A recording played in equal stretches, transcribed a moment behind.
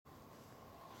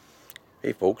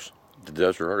Hey folks, the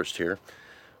Desert Artist here.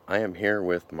 I am here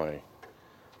with my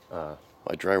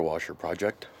Drywasher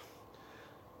project.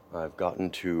 I've gotten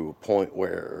to a point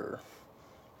where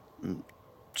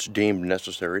it's deemed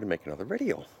necessary to make another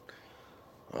video.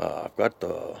 I've got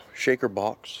the shaker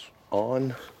box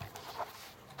on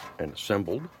and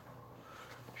assembled.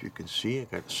 As you can see, I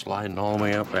got it sliding all the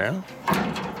way up there.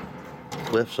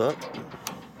 Lifts up.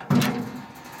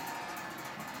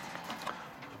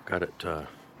 Got it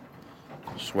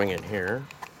swinging here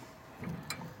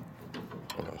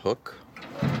on a hook.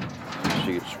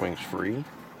 See, it swings free.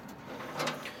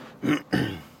 You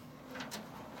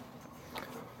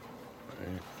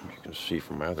can see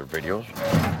from my other videos,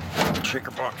 the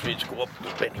shaker box needs to go up a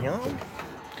little bit here.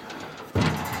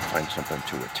 Find something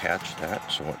to attach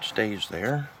that so it stays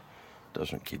there,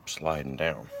 doesn't keep sliding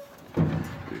down. You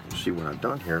can see what I've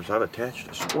done here is I've attached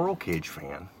a squirrel cage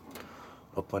fan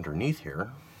up underneath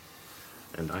here,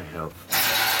 and I have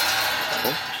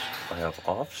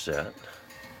offset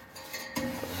on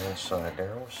the inside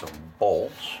there with some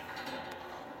bolts.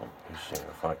 Let me see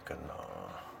if I can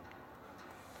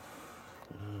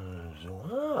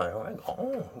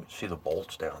you can see the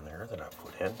bolts down there that I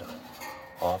put in to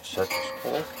offset the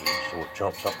squirrel cage so it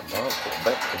jumps up and down a little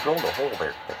bit. I drilled a hole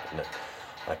there thinking that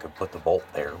I could put the bolt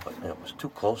there, but it was too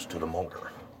close to the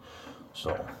motor.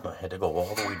 So I had to go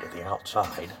all the way to the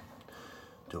outside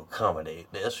to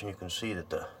accommodate this, and you can see that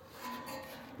the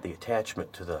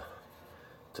attachment to the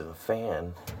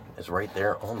fan is right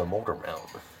there on the motor mount.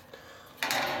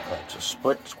 It's a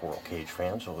split squirrel cage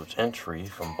fan, so it's entry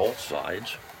from both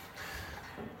sides,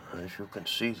 as you can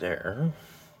see there.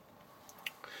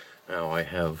 Now I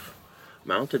have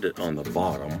mounted it on the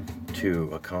bottom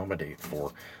to accommodate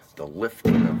for the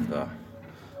lifting of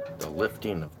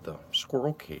the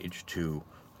squirrel cage to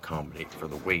accommodate for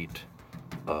the weight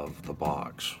of the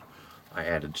box. I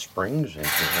added springs in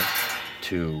here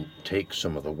to take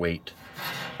some of the weight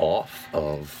off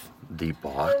of the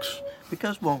box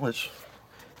because, well, it's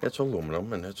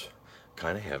aluminum and it's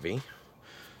kind of heavy.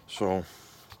 So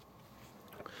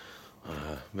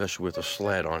especially with a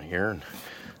sled on here and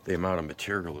the amount of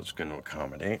material it's going to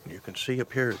accommodate. And you can see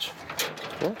up here its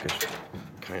torque is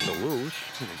kind of loose.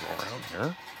 Let me go around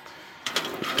here.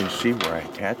 You can see where I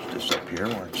attached this up here,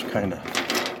 where it's kind of,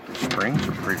 the springs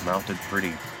are mounted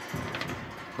pretty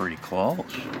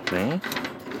close. Okay.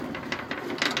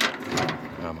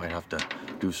 I might have to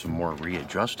do some more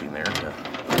readjusting there to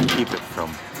keep it from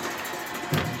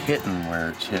hitting where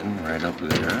it's hitting right up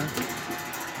there.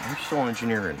 I'm still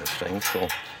engineering this thing, so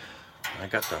I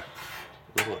got the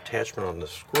little attachment on the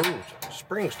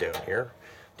springs down here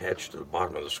attached to the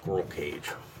bottom of the squirrel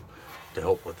cage to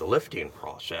help with the lifting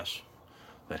process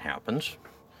that happens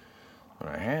that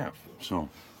I have. So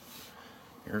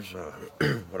here's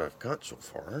what I've got so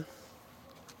far.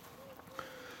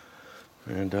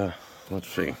 And let's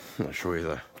see, I'll show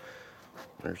you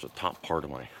there's the top part of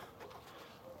my,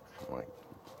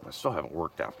 I still haven't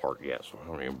worked that part yet, so I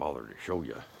don't even bother to show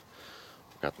you.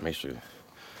 Got basically,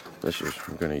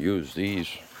 I'm going to use these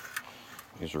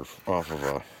are off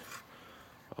of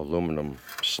aluminum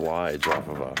slides off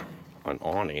of an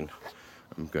awning.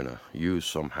 I'm going to use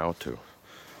somehow to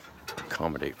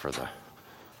accommodate for the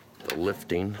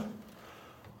lifting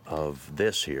of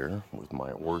this here with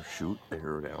my ore chute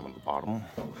there down at the bottom,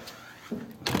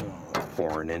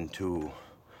 pouring into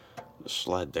the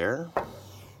sled there.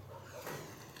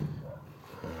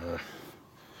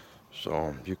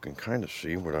 So you can kind of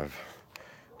see what I've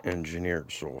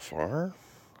engineered so far.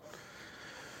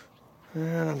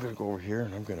 And I'm going to go over here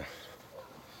and I'm going to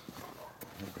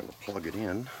plug it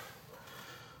in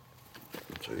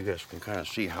so you guys can kind of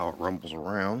see how it rumbles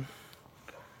around.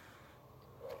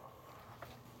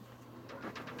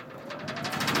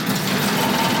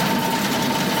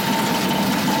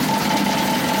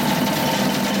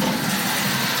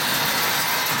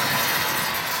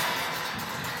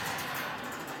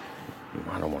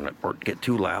 I don't want it to get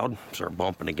too loud, start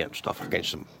bumping against stuff. Okay,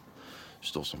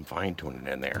 still some fine tuning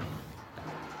in there.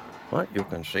 But you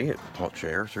can see it pumps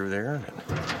air through there and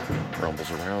it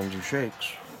rumbles around and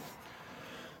shakes.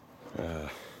 There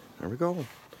we go.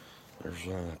 There's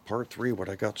part 3, what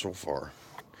I got so far.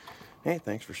 Hey,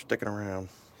 thanks for sticking around.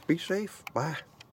 Be safe. Bye.